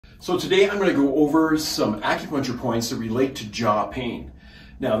So today I'm going to go over some acupuncture points that relate to jaw pain.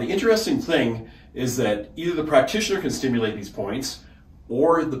 Now the interesting thing is that either the practitioner can stimulate these points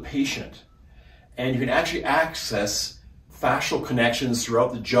or the patient. And you can actually access fascial connections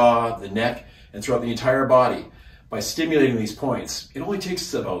throughout the jaw, the neck, and throughout the entire body by stimulating these points. It only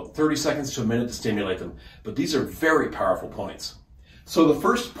takes about 30 seconds to a minute to stimulate them, but these are very powerful points. So the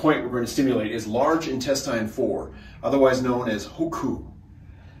first point we're going to stimulate is large intestine 4, otherwise known as Hoku.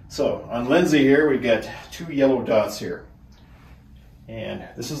 So on Lindsay here, we've got 2 yellow dots here. And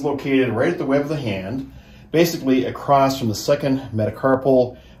this is located right at the web of the hand, basically across from the second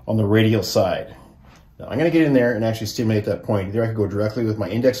metacarpal on the radial side. Now I'm going to get in there and actually stimulate that point. Either I can go directly with my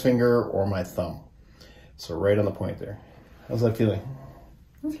index finger or my thumb. So right on the point there. How's that feeling?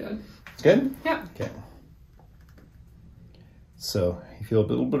 That's good. It's good? Yeah. Okay. So you feel a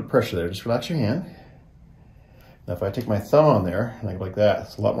little bit of pressure there. Just relax your hand. Now if I take my thumb on there, and I go like that,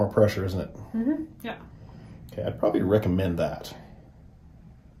 it's a lot more pressure, isn't it? Mm-hmm. Yeah. Okay, I'd probably recommend that.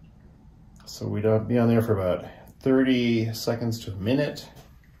 So we'd be on there for about 30 seconds to a minute.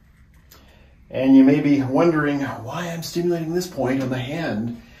 And you may be wondering why I'm stimulating this point on the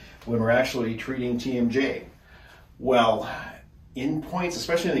hand when we're actually treating TMJ. Well, in points,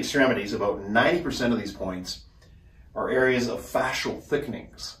 especially in the extremities, about 90% of these points are areas of fascial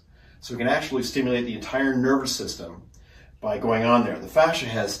thickenings. So we can actually stimulate the entire nervous system by going on there. The fascia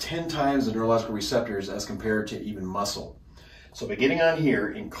has 10 times the neurological receptors as compared to even muscle. So by getting on here,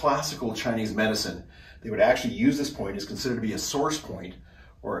 in classical Chinese medicine, they would actually use this point. It's considered to be a source point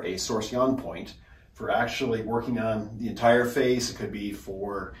or a source yang point for actually working on the entire face. It could be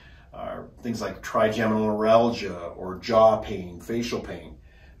for things like trigeminal neuralgia or jaw pain, facial pain,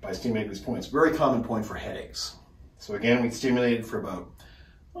 by stimulating these points. Very common point for headaches. So again, we stimulate it for about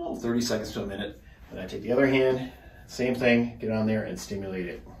 30 seconds to a minute. Then I take the other hand, same thing, get on there and stimulate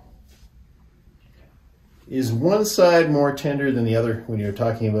it. Is one side more tender than the other when you're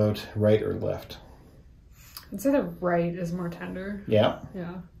talking about right or left? I'd say the right is more tender. Yeah?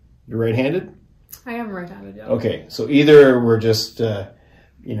 Yeah. You're right-handed? I am right-handed, yeah. Okay, so either we're just,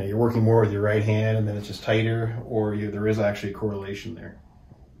 you're working more with your right hand and then it's just tighter, or there is actually a correlation there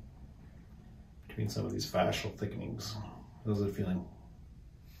between some of these fascial thickenings. How's it feeling?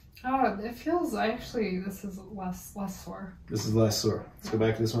 Oh, it feels actually, this is less sore. This is less sore. Let's go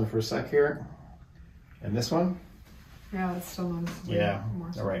back to this one for a sec here. And this one? Yeah, it's still noticeably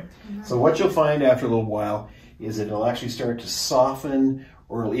more sore. All right. So what you'll find after a little while is that it'll actually start to soften,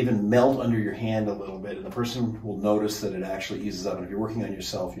 or it'll even melt under your hand a little bit, and the person will notice that it actually eases up. And if you're working on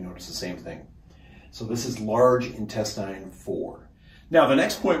yourself, you notice the same thing. So this is large intestine 4. Now the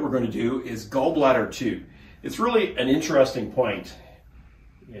next point we're going to do is gallbladder 2. It's really an interesting point.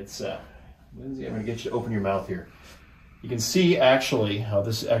 It's, Lindsay, I'm going to get you to open your mouth here. You can see actually how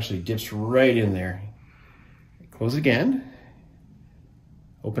this actually dips right in there. Close again,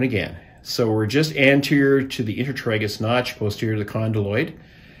 open again. So we're just anterior to the intertragus notch, posterior to the condyloid,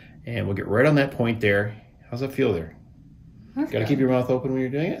 and we'll get right on that point there. How's that feel there? Got to keep your mouth open when you're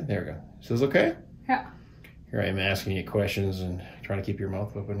doing it. There we go. Is this okay? Yeah. Here I am asking you questions and trying to keep your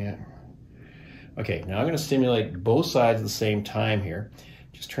mouth open yet. Okay, now I'm going to stimulate both sides at the same time here.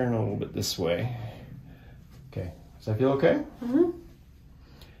 Just turn a little bit this way. Okay, does that feel okay? Mm-hmm.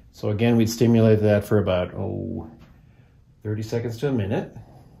 So again, we'd stimulate that for about 30 seconds to a minute.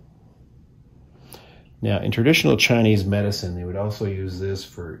 Now, in traditional Chinese medicine, they would also use this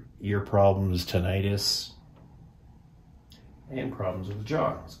for ear problems, tinnitus, and problems with the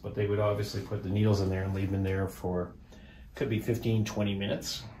jaws. But they would obviously put the needles in there and leave them in there for, could be 15, 20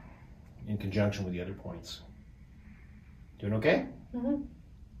 minutes in conjunction with the other points. Doing okay? Mm-hmm.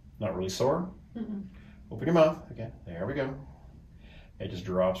 Not really sore? Mm-mm. Open your mouth. Okay, there we go. It just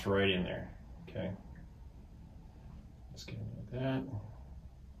drops right in there. Okay. Just get it like that.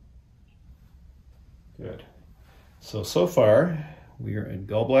 Good. So far, we are in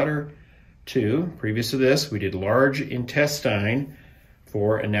gallbladder 2. Previous to this, we did large intestine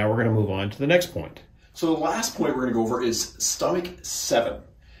 4, and now we're going to move on to the next point. So the last point we're going to go over is stomach 7.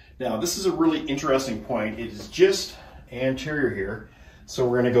 Now, this is a really interesting point. It is just anterior here. So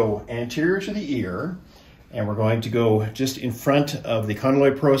we're going to go anterior to the ear, and we're going to go just in front of the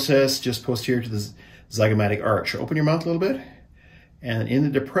condyloid process, just posterior to the zygomatic arch. Open your mouth a little bit, and in the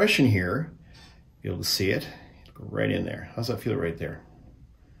depression here, you'll be able to see it. It'll go right in there. How's that feel right there?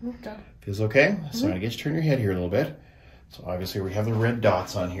 Okay. Feels okay? So I'm going to get you to turn your head here a little bit. So obviously we have the red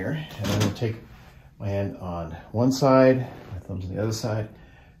dots on here, and I'm going to take my hand on one side, my thumbs on the other side,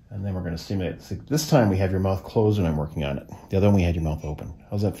 and then we're going to stimulate. So this time we have your mouth closed when I'm working on it. The other one we had your mouth open.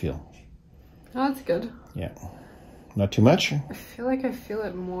 How's that feel? Oh, that's good. Yeah. Not too much? I feel like I feel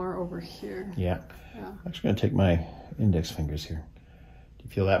it more over here. Yeah. Yeah. I'm actually going to take my index fingers here. Do you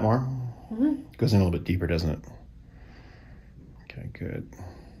feel that more? It goes in a little bit deeper, doesn't it? Okay, good.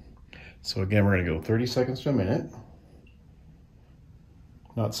 So again, we're going to go 30 seconds to a minute.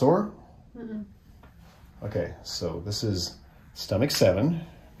 Not sore? Okay, so this is stomach 7.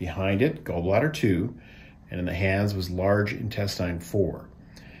 Behind it, gallbladder 2. And in the hands was large intestine 4.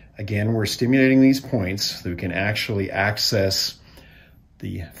 Again, we're stimulating these points so that we can actually access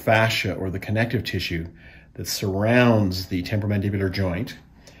the fascia or the connective tissue that surrounds the temporomandibular joint,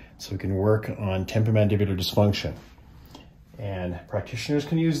 so we can work on temporomandibular dysfunction. And practitioners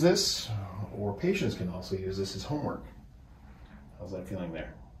can use this, or patients can also use this as homework. How's that feeling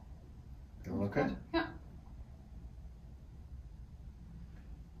there? Feeling okay? Yeah.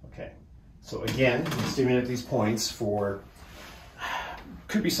 Okay. So again, we stimulate these points for,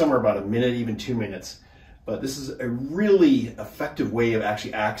 could be somewhere about a minute, even 2 minutes. But this is a really effective way of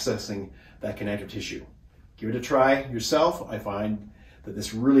actually accessing that connective tissue. Give it a try yourself. I find that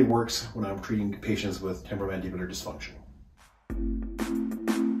this really works when I'm treating patients with temporomandibular dysfunction.